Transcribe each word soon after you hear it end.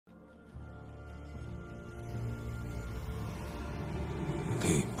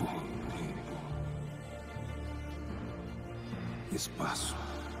espaço.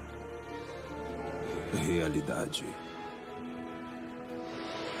 Realidade.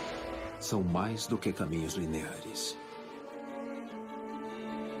 São mais do que caminhos lineares.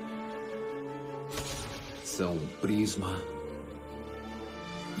 São um prisma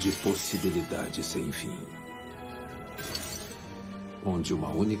de possibilidades sem fim. Onde uma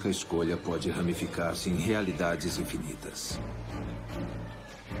única escolha pode ramificar-se em realidades infinitas.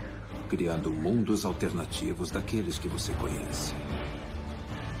 Criando mundos alternativos daqueles que você conhece.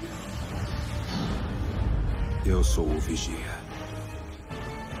 Eu sou o Vigia.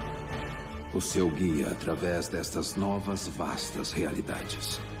 O seu guia através destas novas, vastas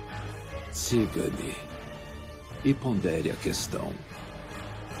realidades. Siga-me e pondere a questão.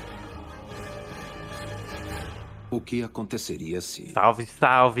 O que aconteceria se... Salve,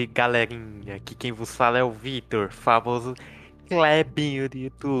 salve, galerinha! Aqui quem vos fala é o Vitor, famoso Clebinho do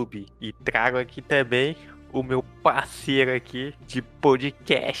YouTube. E trago aqui também o meu parceiro aqui de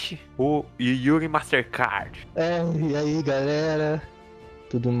podcast, o Yuri Mastercard. E aí, galera?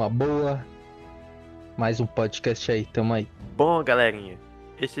 Tudo uma boa? Mais um podcast aí, tamo aí. Bom, galerinha,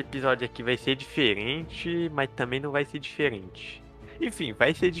 esse episódio aqui vai ser diferente, mas também não vai ser diferente. Enfim,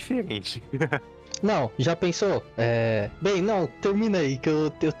 vai ser diferente. Não, já pensou? Bem, não, termina aí que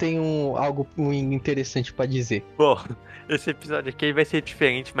eu tenho algo interessante pra dizer. Bom, esse episódio aqui vai ser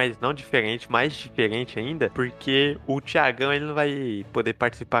diferente, mas não diferente, mais diferente ainda, porque o Thiagão ele não vai poder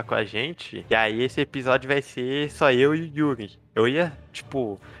participar com a gente, e aí esse episódio vai ser só eu e o Yuri. Eu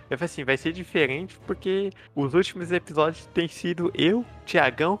falei assim, vai ser diferente porque os últimos episódios têm sido eu,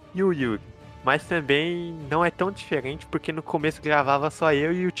 Thiagão e o Yuri. Mas também não é tão diferente porque no começo gravava só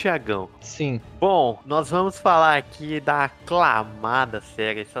eu e o Thiagão. Sim. Bom, nós vamos falar aqui da aclamada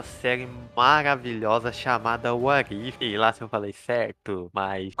série, essa série maravilhosa chamada What If. Sei lá se eu falei certo,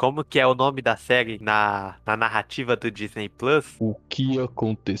 mas como que é o nome da série na narrativa do Disney Plus? O que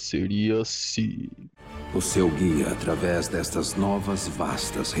aconteceria se... O seu guia através destas novas,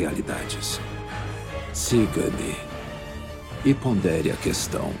 vastas realidades. Siga-me e pondere a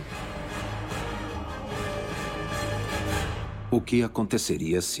questão. O que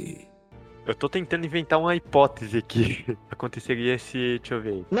aconteceria se... Eu tô tentando inventar uma hipótese aqui. Aconteceria se... Deixa eu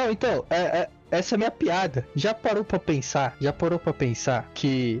ver. Não, então, essa é a minha piada. Já parou pra pensar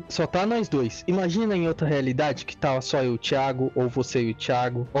que só tá nós dois? Imagina em outra realidade que tava só eu e o Thiago, ou você e o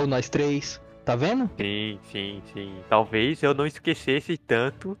Thiago, ou nós três. Tá vendo? Sim. Talvez eu não esquecesse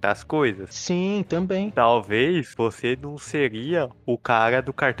tanto das coisas. Sim, também. Talvez você não seria o cara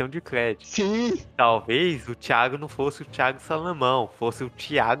do cartão de crédito. Sim. Talvez o Thiago não fosse o Thiago Salamão, fosse o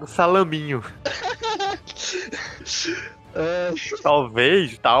Thiago Salaminho.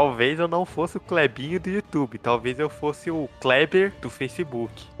 Talvez eu não fosse o Clebinho do YouTube. Talvez eu fosse o Kleber do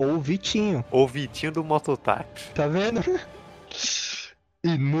Facebook. Ou o Vitinho. Ou o Vitinho do Mototáxi. Tá vendo?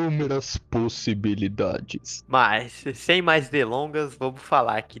 Inúmeras possibilidades. Mas, sem mais delongas, vamos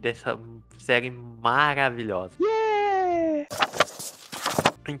falar aqui dessa série maravilhosa. Yeah!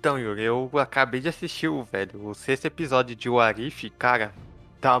 Então, Yuri, eu acabei de assistir o sexto episódio de What If, cara,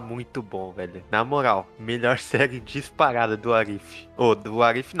 tá muito bom, velho. Na moral, melhor série disparada do What If. Do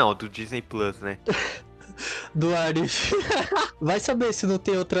What If não, do Disney Plus, né? Do Arif. Vai saber se não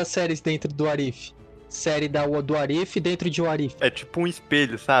tem outras séries dentro do Arif. Série do Arif dentro de Arif. É tipo um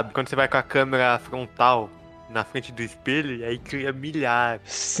espelho, sabe? Quando você vai com a câmera frontal na frente do espelho, e aí cria milhares.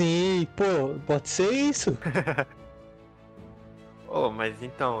 Sim, pô, pode ser isso. Mas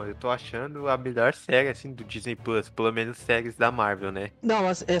então, eu tô achando a melhor série, assim, do Disney Plus, pelo menos séries da Marvel, né? Não,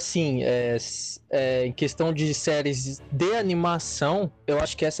 mas assim, em questão de séries de animação, eu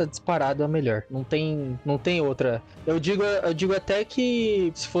acho que essa disparada é a melhor. Não tem outra. Eu digo até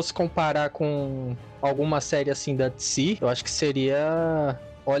que se fosse comparar com alguma série assim da DC, eu acho que seria...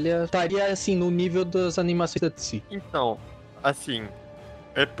 Olha, estaria assim no nível das animações da DC. Então, assim...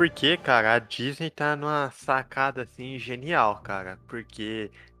 É porque, cara, a Disney tá numa sacada, assim, genial, cara. Porque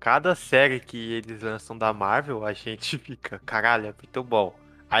cada série que eles lançam da Marvel, a gente fica, caralho, é muito bom.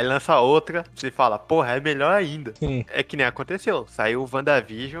 Aí lança outra, você fala, porra, é melhor ainda. Sim. É que nem aconteceu. Saiu o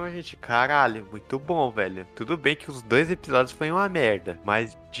WandaVision, a gente, caralho, muito bom, velho. Tudo bem que os 2 episódios foi uma merda.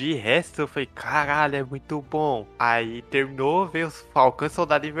 Mas de resto, eu falei, caralho, é muito bom. Aí terminou, veio os Falcão e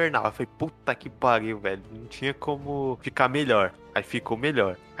Soldado Invernal. Eu falei, puta que pariu, velho. Não tinha como ficar melhor. Aí ficou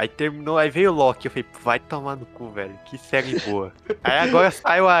melhor. Aí terminou, aí veio o Loki. Eu falei, vai tomar no cu, velho. Que série boa. Aí agora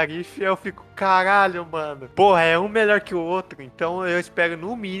sai o Arif e eu fico, caralho, mano. Porra, é um melhor que o outro. Então eu espero,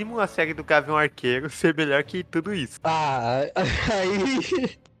 no mínimo, a série do Gavião Arqueiro ser melhor que tudo isso. Aí...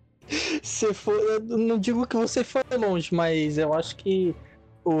 eu não digo que você foi longe, mas eu acho que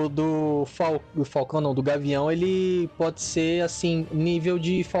o do Falcão, não, do Gavião, ele pode ser, assim, nível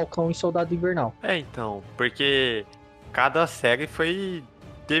de Falcão e Soldado Invernal. É, então, porque cada série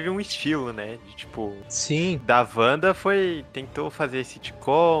teve um estilo, né? De tipo, Sim, da Wanda tentou fazer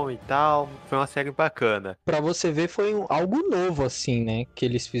sitcom e tal, foi uma série bacana. pra você ver, foi algo novo, assim, né, que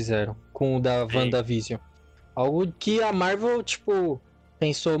eles fizeram com o da Sim, WandaVision. Algo que a Marvel, tipo,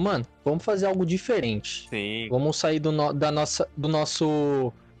 pensou, mano, vamos fazer algo diferente. sim. Vamos sair do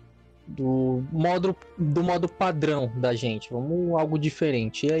nosso do modo padrão da gente. Vamos algo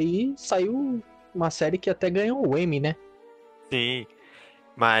diferente. E aí saiu uma série que até ganhou o Emmy, né? Sim,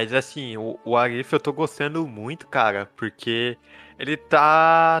 mas assim, o Arif eu tô gostando muito, cara, porque ele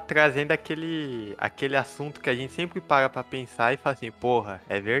tá trazendo aquele assunto que a gente sempre para pra pensar e fala assim, porra,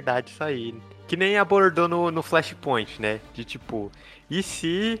 é verdade isso aí. Que nem abordou no Flashpoint, né? De tipo, e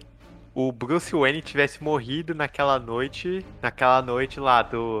se o Bruce Wayne tivesse morrido naquela noite lá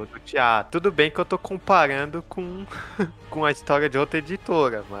do teatro? Tudo bem que eu tô comparando com a história de outra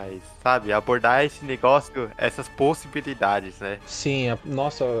editora, mas, sabe, abordar esse negócio, essas possibilidades, né? Sim,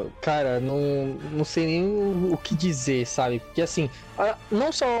 nossa, cara, não sei nem o que dizer, sabe? Porque assim,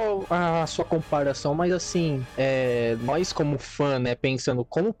 não só a sua comparação, mas assim, nós como fã, né, pensando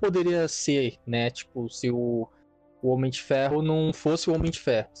como poderia ser, né, tipo, se o Homem de Ferro não fosse o Homem de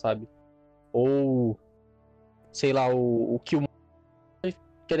Ferro, sabe? Ou, sei lá, o que o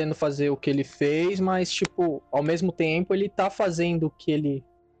querendo fazer o que ele fez, mas, tipo, ao mesmo tempo ele tá fazendo que ele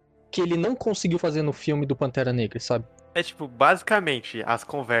não conseguiu fazer no filme do Pantera Negra, sabe? É tipo, basicamente, as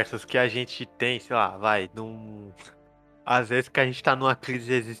conversas que a gente tem, sei lá, às vezes que a gente tá numa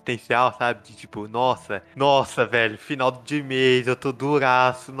crise existencial, sabe? De tipo, nossa, velho, final de mês, eu tô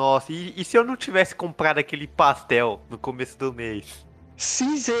duraço, nossa. E se eu não tivesse comprado aquele pastel no começo do mês?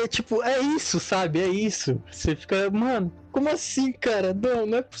 Sim, tipo, é isso, sabe? É isso. Você fica, mano, como assim, cara?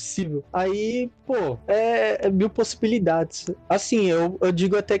 Não é possível. Aí, pô, é mil possibilidades. Assim, eu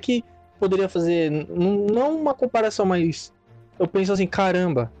digo até que poderia fazer, não uma comparação, mas eu penso assim,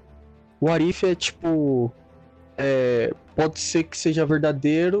 caramba, o Arif é tipo, pode ser que seja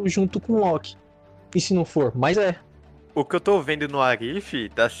verdadeiro junto com o Loki. E se não for? Mas é. O que eu tô vendo no Arif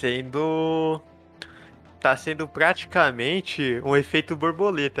tá sendo praticamente um efeito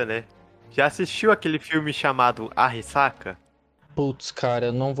borboleta, né? Já assistiu aquele filme chamado A Ressaca? Putz, cara,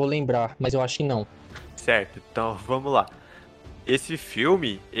 eu não vou lembrar, mas eu acho que não. Certo, então vamos lá. Esse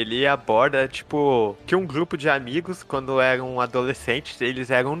filme, ele aborda, tipo, que um grupo de amigos, quando eram adolescentes, eles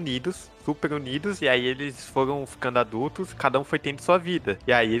eram unidos, super unidos, e aí eles foram ficando adultos, cada um foi tendo sua vida.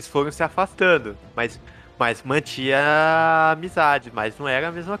 E aí eles foram se afastando, mas mantinha a amizade, mas não era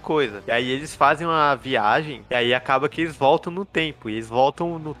a mesma coisa. E aí eles fazem uma viagem, e aí acaba que eles voltam no tempo. E eles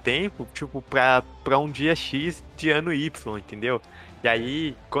voltam no tempo, tipo, pra um dia X de ano Y, entendeu? E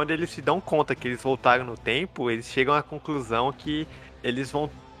aí, quando eles se dão conta que eles voltaram no tempo, eles chegam à conclusão que eles vão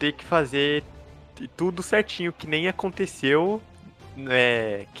ter que fazer tudo certinho, que nem aconteceu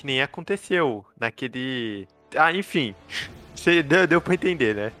naquele. Ah, enfim, deu pra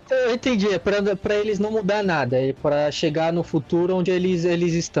entender, né? Eu entendi, é pra eles não mudar nada, é pra chegar no futuro onde eles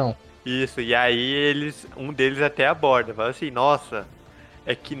estão. Isso, e aí um deles até aborda, fala assim, nossa,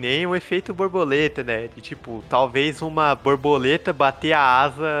 é que nem um efeito borboleta, né? De tipo, talvez uma borboleta bater a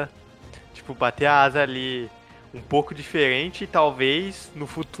asa ali um pouco diferente e talvez no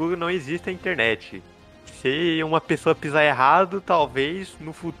futuro não exista a internet. Se uma pessoa pisar errado, talvez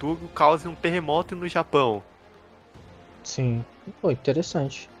no futuro cause um terremoto no Japão. Sim. Pô,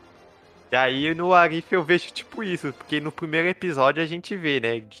 interessante. E aí no Arif eu vejo tipo isso, porque no primeiro episódio a gente vê,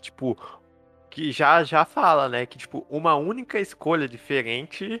 né, que tipo, que já fala, né, que tipo, uma única escolha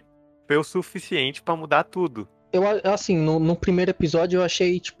diferente foi o suficiente pra mudar tudo. Assim, no primeiro episódio eu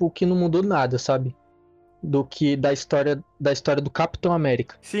achei, tipo, que não mudou nada, sabe? Do que da história do Capitão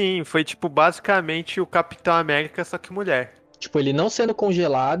América. Sim, foi tipo basicamente o Capitão América só que mulher. Tipo, ele não sendo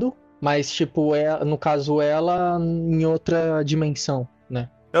congelado, mas, tipo, no caso, ela em outra dimensão, né?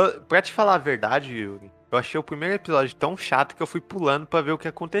 Pra te falar a verdade, Yuri, eu achei o primeiro episódio tão chato que eu fui pulando pra ver o que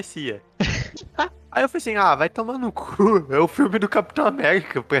acontecia. Aí eu falei assim, vai tomar no cu. É o filme do Capitão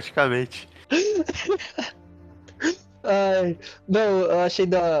América, praticamente. Ai, não, eu achei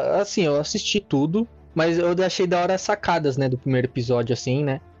da. Assim, eu assisti tudo, mas eu achei da hora as sacadas, né, do primeiro episódio, assim,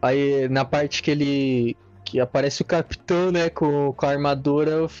 né? Aí na parte que ele. Que aparece o capitão, né, com a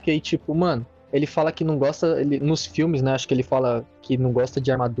armadura, eu fiquei tipo, mano, ele fala que não gosta. Nos filmes, né? Acho que ele fala que não gosta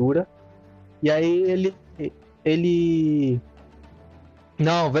de armadura. E aí Ele.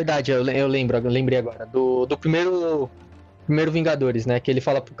 Não, verdade, eu lembrei agora. Do primeiro Vingadores, né? Que ele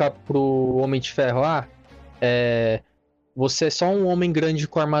fala pro Homem de Ferro, é. Você é só um homem grande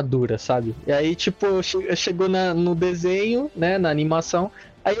com armadura, sabe? E aí, tipo, chegou no desenho, né, na animação,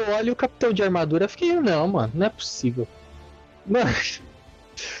 aí eu olho o capitão de armadura e fiquei, não, mano, não é possível. Mano,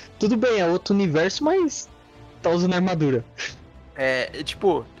 tudo bem, é outro universo, mas tá usando armadura.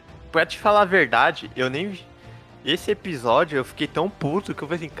 Tipo, pra te falar a verdade, eu nem. Esse episódio eu fiquei tão puto que eu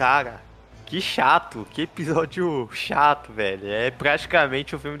falei assim, cara, que chato, que episódio chato, velho. É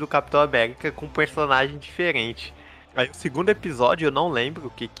praticamente o filme do Capitão América com um personagem diferente. Aí o segundo episódio eu não lembro o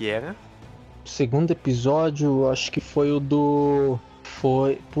que que era. Segundo episódio, acho que foi o do.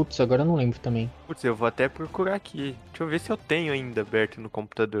 Foi. Putz, agora eu não lembro também. Putz, eu vou até procurar aqui. Deixa eu ver se eu tenho ainda aberto no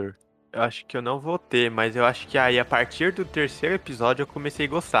computador. Eu acho que eu não vou ter, mas eu acho que aí a partir do terceiro episódio eu comecei a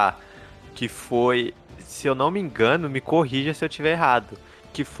gostar. Que foi, se eu não me engano, me corrija se eu tiver errado.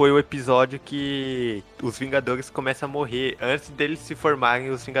 Que foi o episódio que os Vingadores começam a morrer antes deles se formarem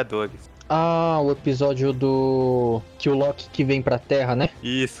os Vingadores. Ah, o episódio do. Que o Loki que vem pra Terra, né?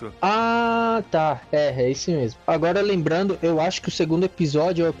 Isso. Ah, tá. É esse mesmo. Agora lembrando, eu acho que o segundo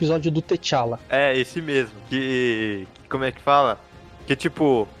episódio é o episódio do T'Challa. É, esse mesmo. Como é que fala? Que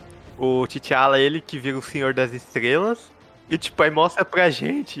tipo, o T'Challa, ele que vira o Senhor das Estrelas. E tipo, aí mostra pra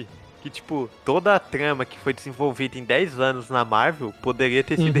gente que tipo, toda a trama que foi desenvolvida em 10 anos na Marvel poderia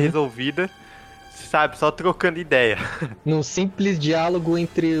ter sido Uhum. resolvida, sabe, só trocando ideia. Num simples diálogo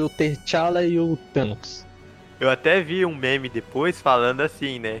entre o T'Challa e o Thanos. Eu até vi um meme depois falando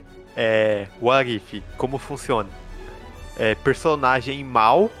assim, né? What If, como funciona? Personagem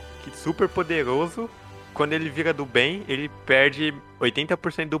mal, que super poderoso, quando ele vira do bem, ele perde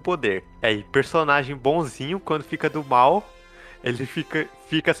 80% do poder. Aí, personagem bonzinho, quando fica do mal, ele fica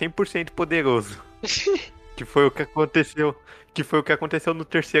 100% poderoso. Que foi o que aconteceu, que foi o que aconteceu no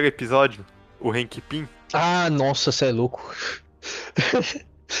terceiro episódio, o Hank Pym. Ah, nossa, cê é louco.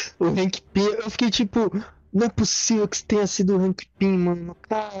 O Hank Pym, eu fiquei tipo, não é possível que tenha sido o Hank Pym, mano.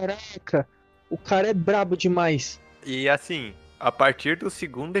 Caraca, o cara é brabo demais. E assim, a partir do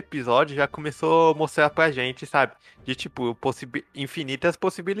segundo episódio já começou a mostrar pra gente, sabe? De tipo, infinitas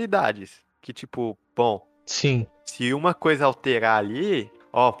possibilidades. Que tipo, bom, Sim. se uma coisa alterar ali,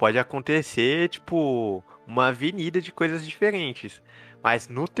 ó, pode acontecer, tipo, uma avenida de coisas diferentes. Mas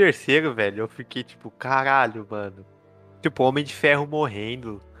no terceiro, velho, eu fiquei tipo, caralho, mano. Tipo, Homem de Ferro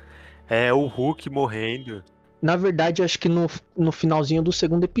morrendo. O Hulk morrendo. Na verdade, acho que no finalzinho do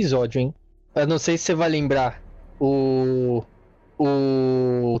segundo episódio, hein? Eu não sei se você vai lembrar. O,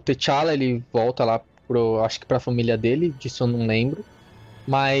 o T'Challa, ele volta lá acho que pra família dele, disso eu não lembro.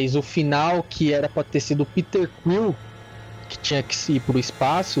 Mas o final, que era pra ter sido o Peter Quill, que tinha que ir pro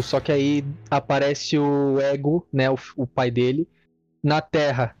espaço, só que aí aparece o Ego, né, o pai dele, na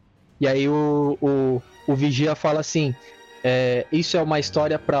Terra. E aí o Vigia fala assim: isso é uma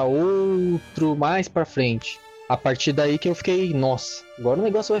história pra outro mais pra frente. A partir daí que eu fiquei, nossa, agora o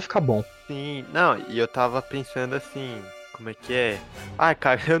negócio vai ficar bom. Sim, não, e eu tava pensando assim, como é que é? Ah,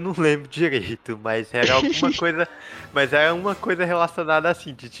 cara, eu não lembro direito, mas era alguma coisa, mas era uma coisa relacionada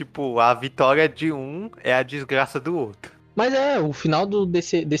assim, de tipo, a vitória de um é a desgraça do outro. Mas o final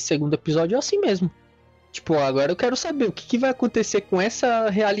desse segundo episódio é assim mesmo. Tipo, agora eu quero saber o que vai acontecer com essa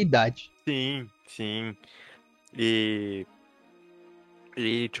realidade. Sim, sim. E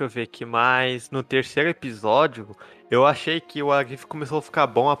deixa eu ver aqui mais. No terceiro episódio, eu achei que o Arif começou a ficar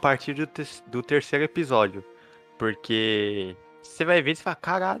bom a partir do terceiro episódio. Porque você vai ver e você fala,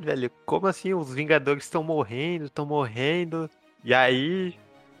 caralho, velho, como assim os Vingadores estão morrendo, estão morrendo? E aí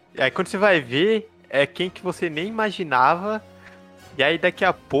quando você vai ver, é quem que você nem imaginava. E aí daqui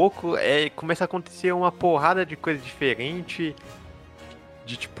a pouco começa a acontecer uma porrada de coisa diferente.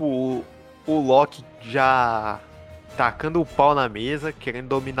 De tipo, o Loki já tacando o pau na mesa, querendo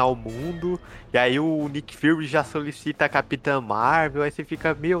dominar o mundo. E aí o Nick Fury já solicita a Capitã Marvel. Aí você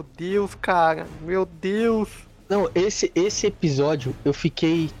fica, meu Deus, cara, meu Deus. Não, esse episódio eu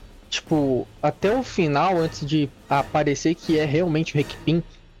fiquei, tipo, até o final, antes de aparecer que é realmente o Hank Pym,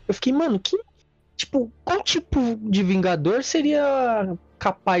 eu fiquei, mano, qual tipo de Vingador seria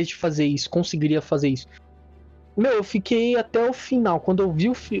capaz de fazer isso, conseguiria fazer isso? Meu, eu fiquei até o final, quando eu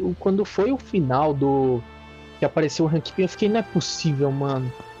vi quando foi o final do que apareceu o Hank Pym, eu fiquei, não é possível, mano.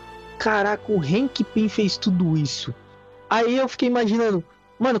 Caraca, o Hank Pym fez tudo isso. Aí eu fiquei imaginando,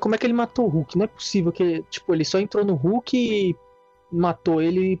 mano, como é que ele matou o Hulk? Não é possível que, tipo, ele só entrou no Hulk e matou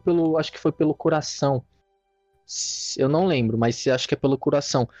ele acho que foi pelo coração. Eu não lembro, mas acho que é pelo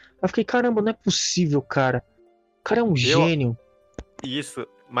coração. Aí eu fiquei, caramba, não é possível, cara. O cara é um Eu, gênio. isso,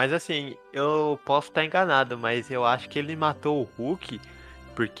 mas assim, eu posso estar enganado, mas eu acho que ele matou o Hulk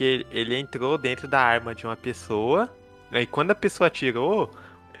porque ele entrou dentro da arma de uma pessoa. Aí quando a pessoa atirou,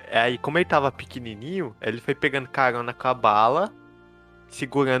 Aí, como ele tava pequenininho, ele foi pegando carona com a bala,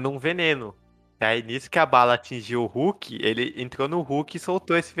 segurando um veneno. Aí, nisso que a bala atingiu o Hulk, ele entrou no Hulk e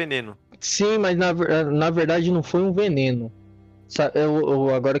soltou esse veneno. Sim, mas na verdade não foi um veneno.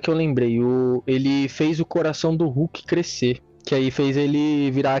 Agora que eu lembrei, ele fez o coração do Hulk crescer. Que aí fez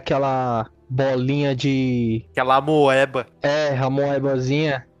ele virar aquela bolinha de. Aquela moeba. A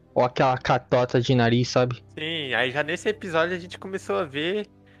moebazinha. Ou aquela catota de nariz, sabe? Sim, aí já nesse episódio a gente começou a ver,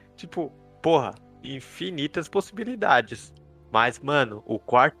 tipo, porra, infinitas possibilidades. Mas, mano, o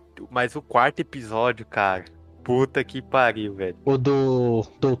quarto episódio, cara, puta que pariu, velho. O do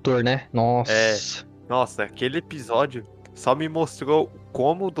doutor, né? É, Nossa. nossa, aquele episódio só me mostrou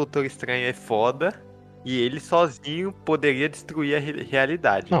como o Doutor Estranho é foda e ele sozinho poderia destruir a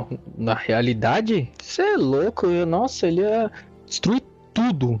realidade. Não, na realidade, você é louco. Nossa, ele ia destruir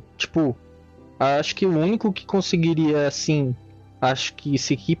tudo. Tipo, acho que o único que conseguiria, assim, acho que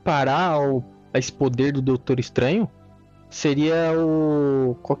se equiparar a esse poder do Doutor Estranho seria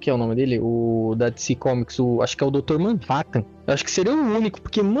o. Qual que é o nome dele? O da DC Comics, acho que é o Doutor Manhattan. Eu acho que seria o único,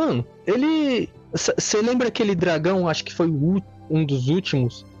 porque, mano, ele. Você lembra aquele dragão? Acho que foi um dos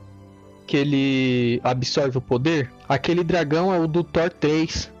últimos que ele absorve o poder. Aquele dragão é o do Thor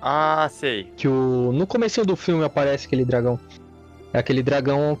 3. Ah, sei. Que no começo do filme aparece aquele dragão. É aquele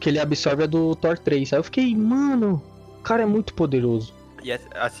dragão que ele absorve do Thor 3. Aí eu fiquei, mano, o cara é muito poderoso. E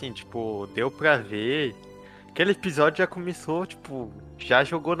assim, tipo, deu pra ver. Aquele episódio já começou, tipo, já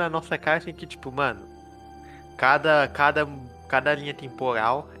jogou na nossa cara assim que, tipo, mano, cada linha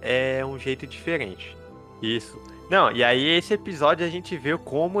temporal é um jeito diferente. Isso. Não, e aí esse episódio a gente vê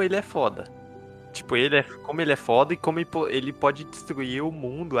como ele é foda. Tipo, como ele é foda e como ele pode destruir o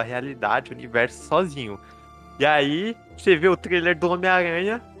mundo, a realidade, o universo sozinho. E aí, você vê o trailer do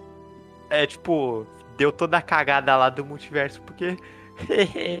Homem-Aranha, tipo, deu toda a cagada lá do multiverso, porque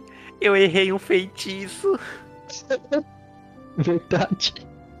eu errei um feitiço. Verdade.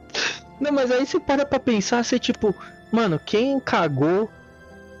 Não, mas aí você para pra pensar, você tipo, mano, quem cagou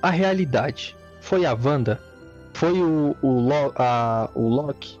a realidade? Foi a Wanda? Foi o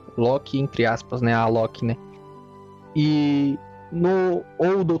Loki? Loki, entre aspas, né? A Loki, né?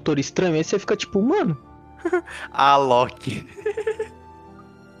 Ou o Doutor Estranho, aí você fica tipo, mano. A Loki.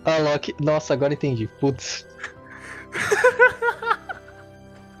 A Loki. Nossa, agora entendi. Putz.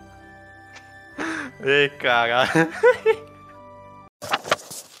 Ei, cara.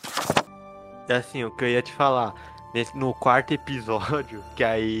 É assim, o que eu ia te falar. No quarto episódio, que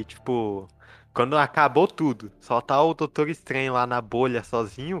aí, tipo, quando acabou tudo, só tá o Doutor Estranho lá na bolha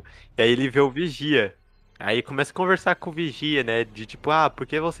sozinho, e aí ele vê o Vigia. Aí começa a conversar com o Vigia, né? De tipo, por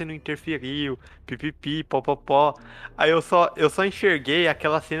que você não interferiu? Pipipi, popopó. Aí eu só enxerguei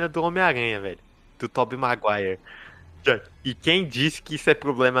aquela cena do Homem-Aranha, velho. Do Tobey Maguire. E quem disse que isso é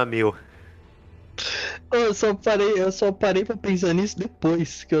problema meu? Eu só parei pra pensar nisso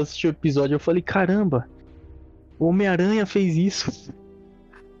depois que eu assisti o episódio. Eu falei, caramba, o Homem-Aranha fez isso.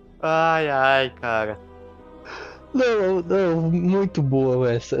 Ai, ai, cara. Não, não, muito boa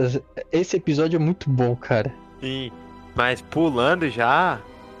esse episódio é muito bom, cara. Sim, mas pulando já,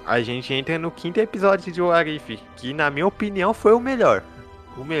 a gente entra no quinto episódio de What If, que na minha opinião foi o melhor.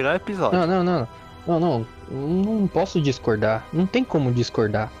 O melhor episódio. Não posso discordar. Não tem como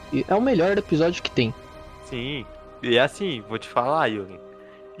discordar. É o melhor episódio que tem. Sim, e assim, vou te falar, Yuri.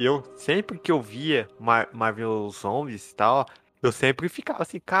 Eu sempre que eu via Marvel Zombies e tal, eu sempre ficava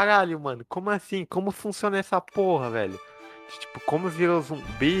assim, caralho, mano, como assim? Como funciona essa porra, velho? Tipo, como virou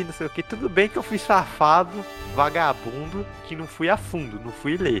zumbi, não sei o que. Tudo bem que eu fui safado, vagabundo, que não fui a fundo, não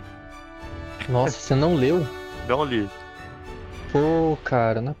fui ler. Nossa, você não leu? Não li. Pô,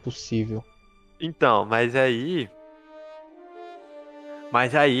 cara, não é possível. Então, mas aí,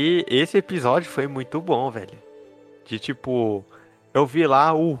 esse episódio foi muito bom, velho. De tipo, eu vi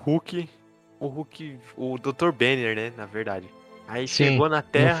lá o Dr. Banner, né, na verdade. Aí Sim, chegou na no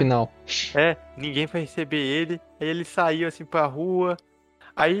Terra, final. ninguém vai receber ele. Aí ele saiu assim pra rua.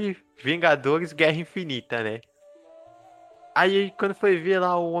 Aí, Vingadores, Guerra Infinita, né? Aí quando foi ver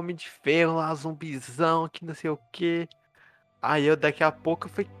lá o Homem de Ferro, lá, zumbizão, que não sei o que. Aí eu daqui a pouco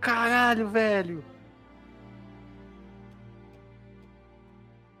eu falei, caralho, velho.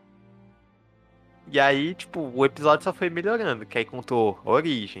 E aí, tipo, o episódio só foi melhorando, que aí contou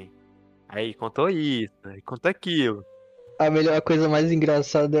origem, aí contou isso, aí contou aquilo. A melhor coisa mais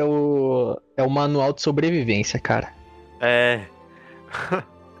engraçada é o manual de sobrevivência, cara. É.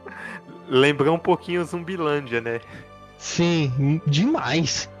 Lembrou um pouquinho Zumbilândia, né? Sim,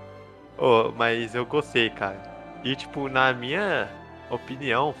 demais. Oh, mas eu gostei, cara. E, tipo, na minha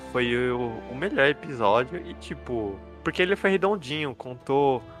opinião, foi o melhor episódio. E, tipo, porque ele foi redondinho,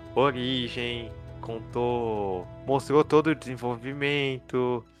 contou origem, mostrou todo o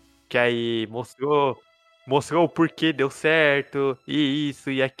desenvolvimento, que aí mostrou o porquê deu certo, e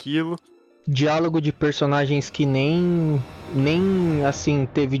isso e aquilo. Diálogo de personagens que nem assim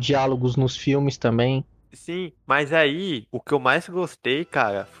teve diálogos nos filmes também. Sim, mas aí o que eu mais gostei,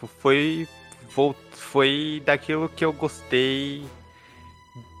 cara, foi daquilo que eu gostei.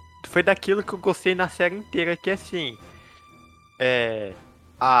 Foi daquilo que eu gostei na série inteira, que assim, é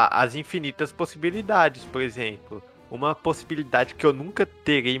as infinitas possibilidades, por exemplo. Uma possibilidade que eu nunca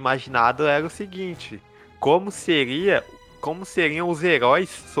teria imaginado era o seguinte: como seria, como seriam os heróis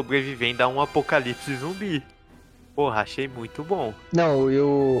sobrevivendo a um apocalipse zumbi? Porra, achei muito bom. Não,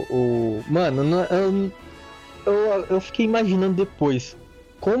 mano, eu fiquei imaginando depois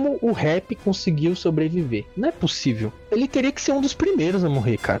como o Rap conseguiu sobreviver. Não é possível. Ele teria que ser um dos primeiros a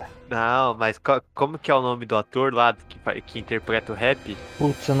morrer, cara. Não, mas como que é o nome do ator lá que interpreta o rap?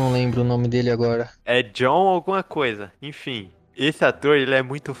 Putz, eu não lembro o nome dele agora. É John alguma coisa. Enfim, esse ator, ele é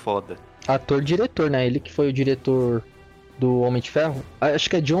muito foda. Ator-diretor, né? Ele que foi o diretor do Homem de Ferro. Acho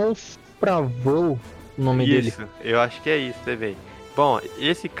que é John Favreau o nome dele. Isso, eu acho que é isso também. Bom,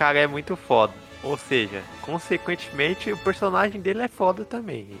 esse cara é muito foda. Ou seja, consequentemente, o personagem dele é foda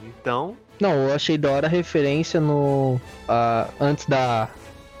também. Então, Não, eu achei da hora a referência antes da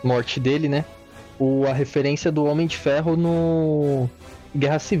morte dele, né? A referência do Homem de Ferro no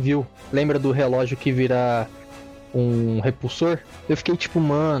Guerra Civil. Lembra do relógio que vira um repulsor? Eu fiquei tipo,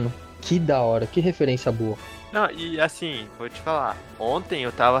 mano, que da hora, que referência boa. não, e assim, vou te falar. Ontem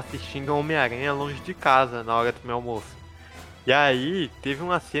eu tava assistindo Homem-Aranha longe de casa, na hora do meu almoço. E aí, teve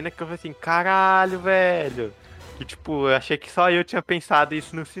uma cena que eu falei assim, caralho, velho. Que tipo, eu achei que só eu tinha pensado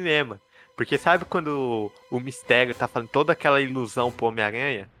isso no cinema. Porque sabe quando o Mistério tá fazendo toda aquela ilusão pro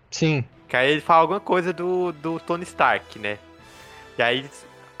Homem-Aranha? Sim, Que aí ele fala alguma coisa do Tony Stark, né? E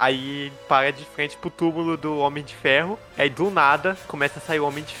aí para de frente pro túmulo do Homem de Ferro. E aí do nada começa a sair o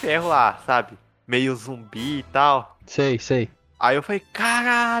Homem de Ferro lá, sabe? Meio zumbi e tal. sei. Aí eu falei,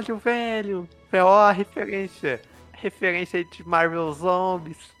 caralho, velho. Foi ó a referência. Referência de Marvel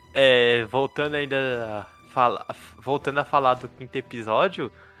Zombies. Voltando ainda voltando a falar do quinto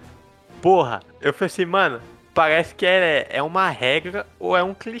episódio. Porra, eu falei assim, mano, parece que é uma regra ou é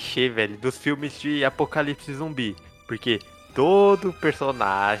um clichê, velho, dos filmes de apocalipse zumbi. Porque todo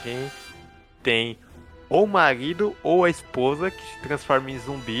personagem tem ou o marido ou a esposa que se transforma em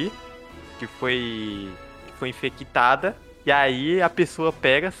zumbi, que foi infectada. E aí a pessoa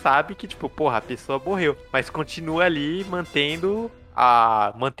pega, sabe que, tipo, porra, a pessoa morreu. Mas continua ali mantendo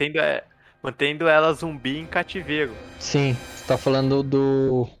ela zumbi em cativeiro. Sim, você tá falando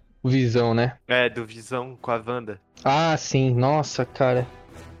do Visão, né? É, do Visão com a Wanda. Ah, sim, nossa, cara.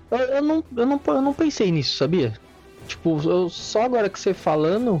 Eu não pensei nisso, sabia? Tipo, só agora que você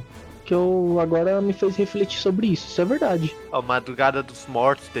falando, que eu agora me fez refletir sobre isso. Isso é verdade. A Madrugada dos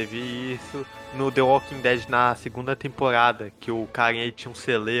Mortos teve isso. No The Walking Dead na segunda temporada, que o carinha aí tinha um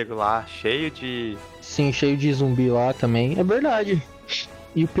celeiro lá, cheio de. Sim, cheio de zumbi lá também. É verdade.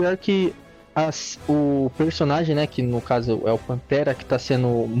 E o pior é que o personagem, né, que no caso é o Pantera, que tá sendo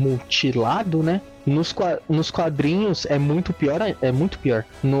mutilado, né? Nos quadrinhos é muito pior, é muito pior.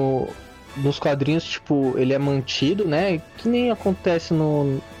 Nos quadrinhos, tipo, ele é mantido, né? Que nem acontece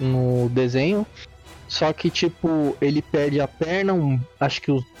no desenho. Só que, tipo, ele perde a perna, acho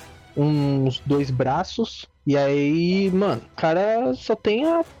que uns dois braços. E aí, mano, o cara só tem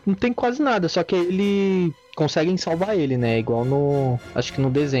não tem quase nada. Só que ele conseguem salvar ele, né? Igual acho que no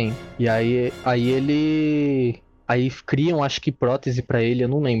desenho. E aí ele. Aí criam, acho que prótese pra ele, eu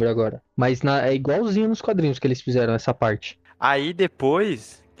não lembro agora. Mas é igualzinho nos quadrinhos que eles fizeram essa parte. Aí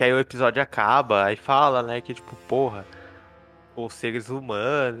depois, que aí o episódio acaba, aí fala, né, que tipo, porra, os seres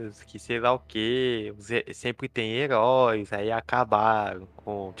humanos, que sei lá o quê, sempre tem heróis, aí acabaram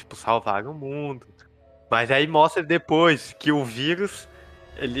com, tipo, salvaram o mundo. Mas aí mostra depois que o vírus,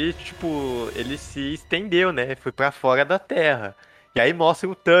 ele, tipo, ele se estendeu, né? Foi pra fora da Terra. E aí mostra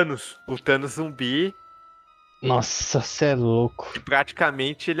o Thanos zumbi, Nossa, cê é louco. que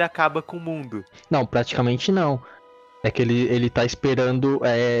praticamente ele acaba com o mundo. Não, praticamente não. É que ele tá esperando.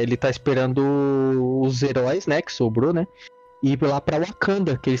 Ele tá esperando os heróis, né? Que sobrou, né? Ir lá pra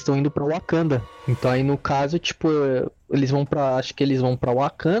Wakanda, que eles estão indo pra Wakanda. Então aí no caso, tipo, eles vão pra. Acho que eles vão pra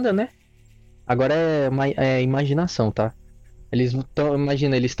Wakanda, né? Agora é imaginação, tá?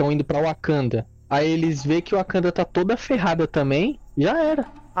 Imagina, eles estão indo pra Wakanda. Aí eles vê que o Wakanda tá toda ferrada também. Já era.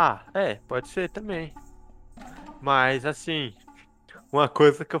 Ah, pode ser também. Mas assim, uma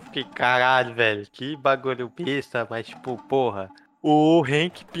coisa que eu fiquei, caralho, velho, que bagulho besta, mas tipo, porra, o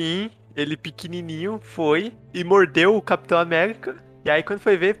Hank Pym, ele pequenininho, foi e mordeu o Capitão América. E aí quando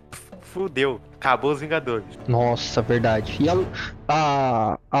foi ver, fudeu. Acabou os Vingadores. Nossa, verdade. E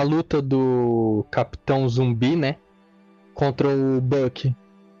a luta do Capitão Zumbi, né? Contra o Buck.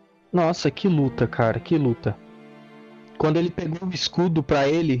 Nossa, que luta, cara, que luta. Quando ele pegou o escudo pra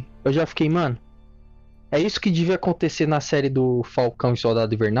ele, eu já fiquei, mano. É isso que devia acontecer na série do Falcão e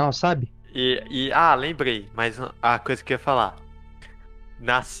Soldado Invernal, sabe? Lembrei, mas a coisa que eu ia falar.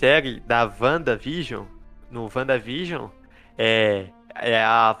 Na série da WandaVision, no WandaVision, é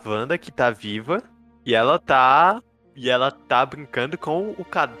a Wanda que tá viva e ela tá brincando com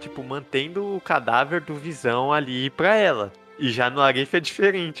tipo, mantendo o cadáver do Visão ali pra ela. E já no Arif é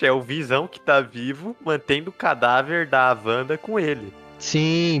diferente, é o Visão que tá vivo, mantendo o cadáver da Wanda com ele.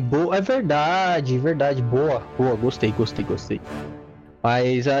 Sim, boa, é verdade, verdade, boa, boa, gostei.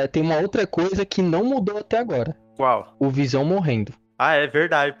 Mas tem uma outra coisa que não mudou até agora. Qual? O Visão morrendo. Ah, é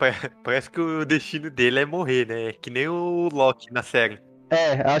verdade, parece que o destino dele é morrer, né? Que nem o Loki na série.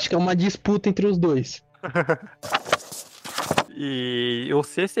 É, acho que é uma disputa entre os dois. E o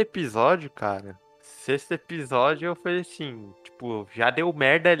sexto episódio, cara. Sexto episódio eu falei assim, tipo, já deu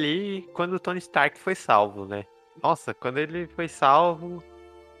merda ali quando o Tony Stark foi salvo, né? Nossa, quando ele foi salvo,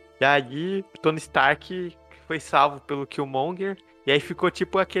 e aí o Tony Stark foi salvo pelo Killmonger, e aí ficou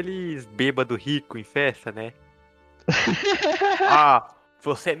tipo aqueles bêbado rico em festa, né? Ah,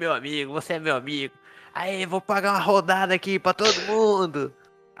 você é meu amigo, você é meu amigo. Aí, vou pagar uma rodada aqui pra todo mundo.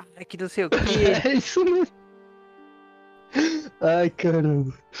 Ai, que não sei o quê. É isso mesmo. Ai,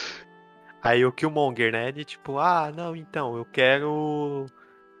 caramba. Aí o Killmonger, né? De tipo, ah, não, então, eu quero,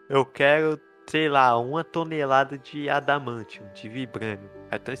 sei lá, 1 tonelada de adamantium, de vibrânio.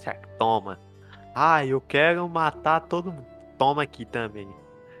 Aí Tony Stark, toma. Ah, eu quero matar todo mundo. Toma aqui também.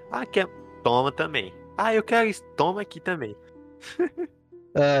 Ah, quer? Toma também. Ah, eu quero isso. Toma aqui também.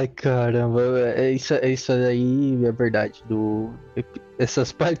 Ai, caramba. É isso aí, é verdade.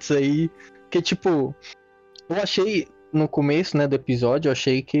 Essas partes aí. Que tipo, eu achei no começo, né, do episódio, eu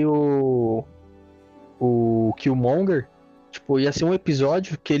achei que o Killmonger, tipo, ia ser um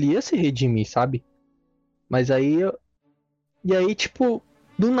episódio que ele ia se redimir, sabe? Mas aí, e aí, tipo,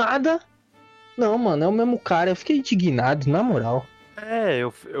 do nada, não, mano, é o mesmo cara. Eu fiquei indignado, na moral.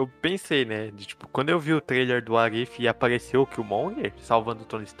 Eu pensei, né? De, tipo, quando eu vi o trailer do Arif e apareceu o Killmonger salvando o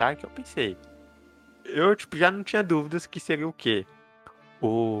Tony Stark, eu pensei. Eu, tipo, já não tinha dúvidas que seria o quê?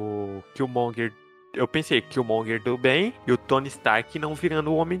 O Killmonger. Eu pensei que o Killmonger do bem e o Tony Stark não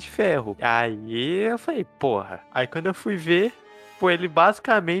virando o Homem de Ferro. Aí eu falei, porra. Aí quando eu fui ver, pô, ele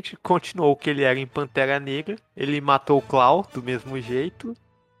basicamente continuou o que ele era em Pantera Negra. Ele matou o Klaw do mesmo jeito.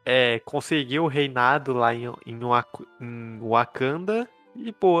 Conseguiu o reinado lá em Wakanda.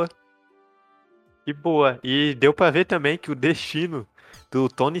 E boa. E boa. E deu pra ver também que o destino do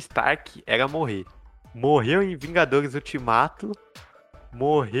Tony Stark era morrer. Morreu em Vingadores Ultimato.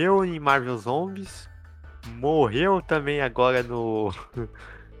 Morreu em Marvel Zombies. Morreu também agora no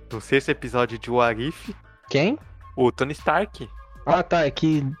sexto episódio de What If. Quem? O Tony Stark. Ah, tá, é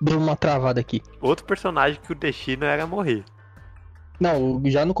que deu uma travada aqui. Outro personagem que o destino era morrer. Não,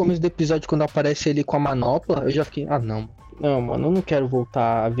 já no começo do episódio, quando aparece ele com a manopla, eu já fiquei, ah, não. Não, mano, eu não quero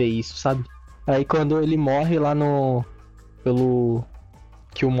voltar a ver isso, sabe? Aí quando ele morre lá pelo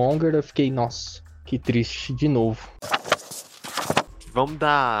Killmonger, eu fiquei, nossa, que triste de novo. Vamos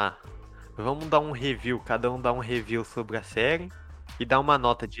dar um review, cada um dá um review sobre a série e dar uma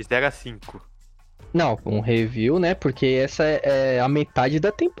nota de 0 a 5. Não, um review, né? Porque essa é a metade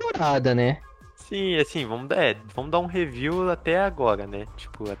da temporada, né? Sim, assim, vamos dar um review até agora, né?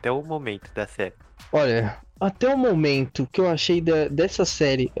 Tipo, até o momento da série. Olha, até o momento que eu achei dessa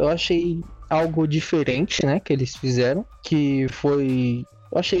série, eu achei algo diferente, né? Que eles fizeram, que foi.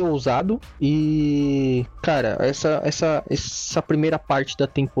 Eu achei ousado e, cara, essa primeira parte da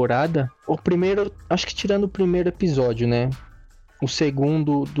temporada, o primeiro, acho que tirando o primeiro episódio, né? O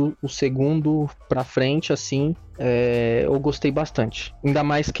segundo pra frente, assim, eu gostei bastante. Ainda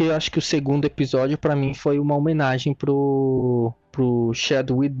mais que eu acho que o segundo episódio, pra mim, foi uma homenagem pro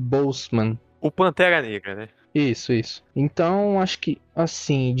Chadwick Boseman. O Pantera Negra, né? Isso. Então, acho que,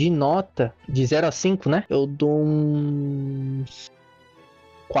 assim, de nota, de 0 a 5, né? Eu dou um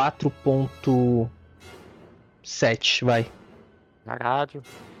 4,7, vai. Caralho,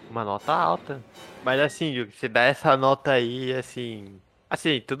 uma nota alta. Mas assim, Yuri, você dá essa nota aí, assim.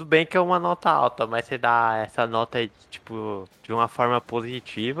 Assim, tudo bem que é uma nota alta, mas você dá essa nota aí, tipo, de uma forma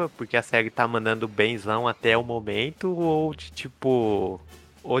positiva, porque a série tá mandando benzão até o momento, ou de tipo.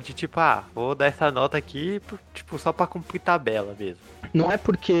 Ou de tipo, vou dar essa nota aqui, tipo, só pra cumprir tabela mesmo. Não é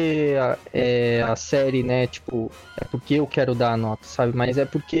porque a série, né, tipo, é porque eu quero dar a nota, sabe? Mas é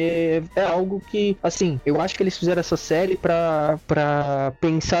porque é algo que, assim, eu acho que eles fizeram essa série pra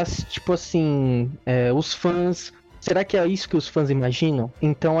pensar, tipo assim, os fãs. Será que é isso que os fãs imaginam?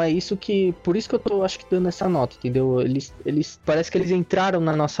 Então é isso que. Por isso que eu tô, acho que, dando essa nota, entendeu? Eles parece que eles entraram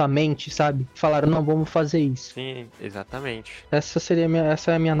na nossa mente, sabe? Falaram, não, vamos fazer isso. Sim, exatamente. Essa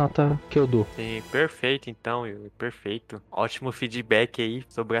é a minha nota que eu dou. Sim, perfeito então, Yuri, perfeito. Ótimo feedback aí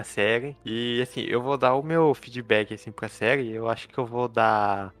sobre a série. E assim, eu vou dar o meu feedback assim pra série. Eu acho que eu vou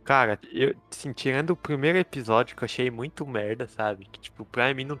dar. Cara, eu, assim, tirando o primeiro episódio que eu achei muito merda, sabe? Que tipo,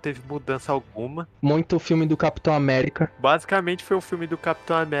 pra mim não teve mudança alguma. Muito filme do Capitão América. Basicamente foi o filme do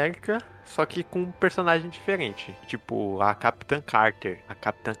Capitão América, só que com um personagem diferente. Tipo, a Capitã Carter. A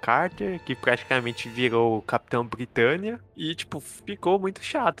Capitã Carter, que praticamente virou o Capitão Britânia. E, tipo, ficou muito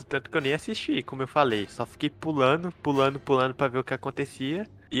chato. Tanto que eu nem assisti, como eu falei. Só fiquei pulando, pulando, pulando pra ver o que acontecia.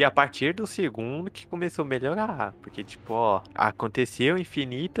 E a partir do segundo que começou a melhorar. Porque, tipo, ó, aconteceu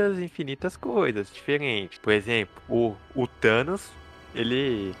infinitas, infinitas coisas diferentes. Por exemplo, o Thanos,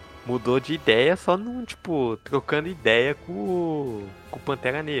 ele mudou de ideia só num, tipo, trocando ideia com o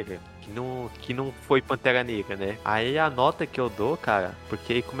Pantera Negra. Que não foi Pantera Negra, né? Aí a nota que eu dou, cara,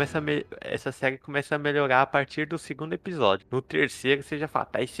 porque aí essa série começa a melhorar a partir do segundo episódio. No terceiro você já fala,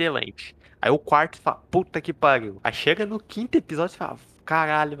 tá excelente. Aí o quarto você fala, puta que pariu. Aí chega no quinto episódio você fala,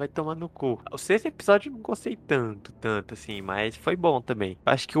 caralho, vai tomar no cu. O sexto episódio eu não gostei tanto assim, mas foi bom também.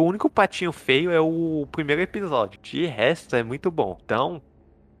 Acho que o único patinho feio é o primeiro episódio. De resto é muito bom. Então,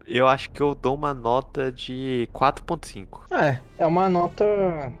 eu acho que eu dou uma nota de 4,5. É uma nota,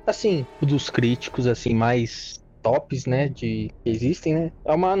 assim, dos críticos, assim, mais tops, né, que existem, né?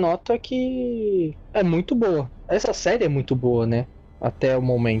 É uma nota que é muito boa. Essa série é muito boa, né? Até o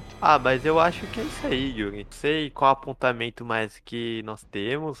momento. Ah, mas eu acho que é isso aí, Yuri. Não sei qual apontamento mais que nós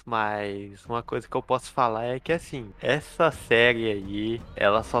temos, mas uma coisa que eu posso falar é que assim, essa série aí,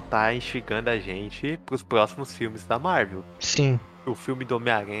 ela só tá instigando a gente pros próximos filmes da Marvel. Sim. O filme do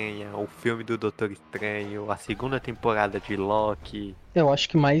Homem-Aranha, o filme do Doutor Estranho, a segunda temporada de Loki. Eu acho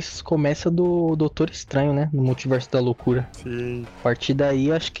que mais começa do Doutor Estranho, né? No Multiverso da Loucura. Sim. A partir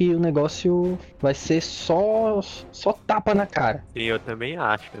daí, acho que o negócio vai ser só tapa na cara. Sim, eu também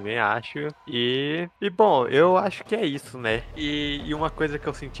acho, também acho. E bom, eu acho que é isso, né? E uma coisa que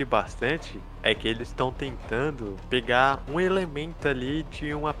eu senti bastante é que eles estão tentando pegar um elemento ali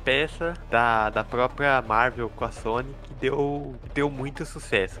de uma peça da própria Marvel com a Sony que deu muito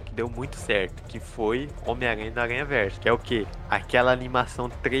sucesso, que deu muito certo, que foi Homem-Aranha no Aranhaverso, que é o quê? Aquela animação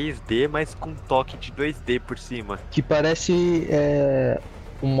 3D, mas com toque de 2D por cima. Que parece.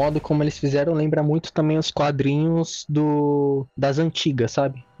 O modo como eles fizeram lembra muito também os quadrinhos das antigas,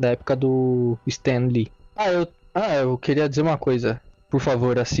 sabe? Da época do Stan Lee. Eu queria dizer uma coisa. Por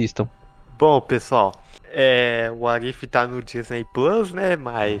favor, assistam. Bom, pessoal, o Arif tá no Disney Plus, né?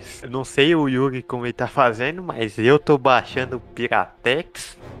 Mas eu não sei o Yuri como ele tá fazendo, mas eu tô baixando o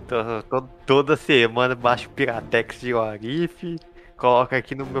Piratex. Toda semana baixo o Piratex de Arif, coloco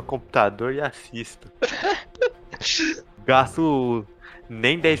aqui no meu computador e assisto. Gasto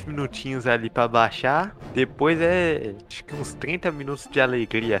nem 10 minutinhos ali pra baixar. Depois acho que uns 30 minutos de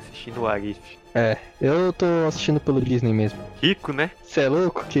alegria assistindo o Arif. Eu tô assistindo pelo Disney mesmo. Rico, né? Cê é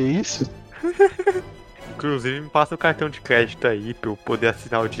louco? Que isso? Inclusive, me passa o cartão de crédito aí pra eu poder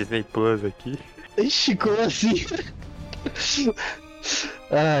assinar o Disney Plus aqui. Ixi, como assim?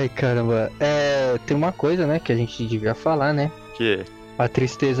 Ai, caramba. Tem uma coisa, né, que a gente devia falar, né? Que? A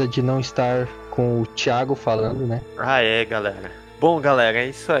tristeza de não estar com o Thiago falando, né? Galera. Bom, galera, é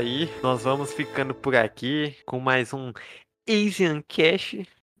isso aí. Nós vamos ficando por aqui com mais um AsianCast.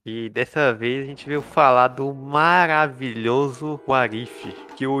 E dessa vez a gente veio falar do maravilhoso Warif,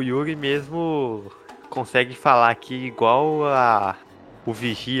 que o Yuri mesmo consegue falar aqui igual o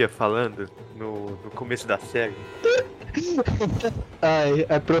Vigia falando no começo da série.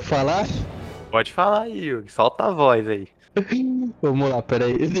 É pra eu falar? Pode falar aí, Yuri. Solta a voz aí. Vamos lá,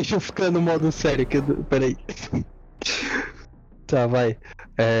 peraí. Deixa eu ficar no modo sério aqui. Peraí. Tá, vai.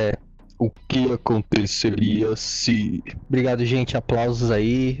 O que aconteceria se. Obrigado, gente. Aplausos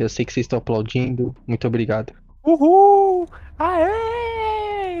aí. Eu sei que vocês estão aplaudindo. Muito obrigado. Uhul!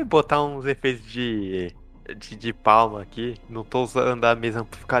 Aê! Botar uns efeitos de palma aqui. Não tô usando a mesa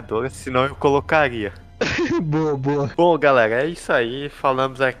amplificadora, senão eu colocaria. Boa, boa. Bom, galera, é isso aí.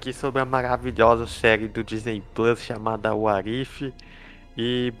 Falamos aqui sobre a maravilhosa série do Disney Plus chamada What If.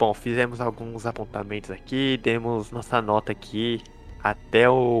 E, bom, fizemos alguns apontamentos aqui, demos nossa nota aqui até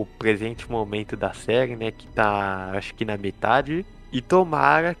o presente momento da série, né? Que tá, acho que na metade. E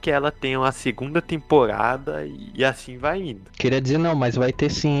tomara que ela tenha uma segunda temporada e assim vai indo. Queria dizer não, mas vai ter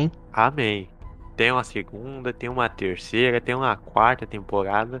sim, hein? Amém. Tem uma segunda, tem uma terceira, tem uma quarta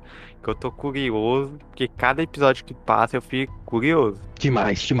temporada que eu tô curioso, porque cada episódio que passa eu fico curioso.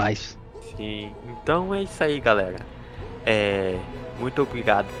 Demais, demais. Sim, então é isso aí, galera. Muito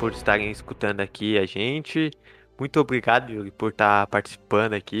obrigado por estarem escutando aqui a gente. Muito obrigado, Yuri, por estar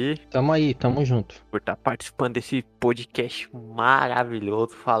participando aqui, Tamo aí, tamo junto. por estar participando desse podcast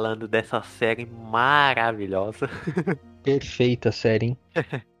maravilhoso, falando dessa série maravilhosa. Perfeita série, hein?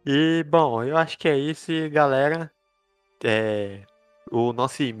 E, bom, eu acho que é isso, e, galera. O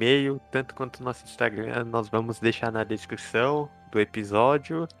nosso e-mail, tanto quanto o nosso Instagram, nós vamos deixar na descrição do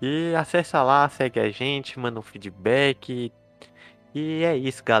episódio. E acessa lá, segue a gente, manda um feedback. E é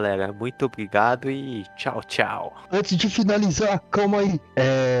isso, galera. Muito obrigado e tchau, tchau. Antes de finalizar, calma aí.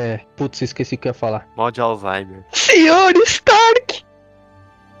 Putz, esqueci o que eu ia falar. Mal de Alzheimer. Senhor Stark!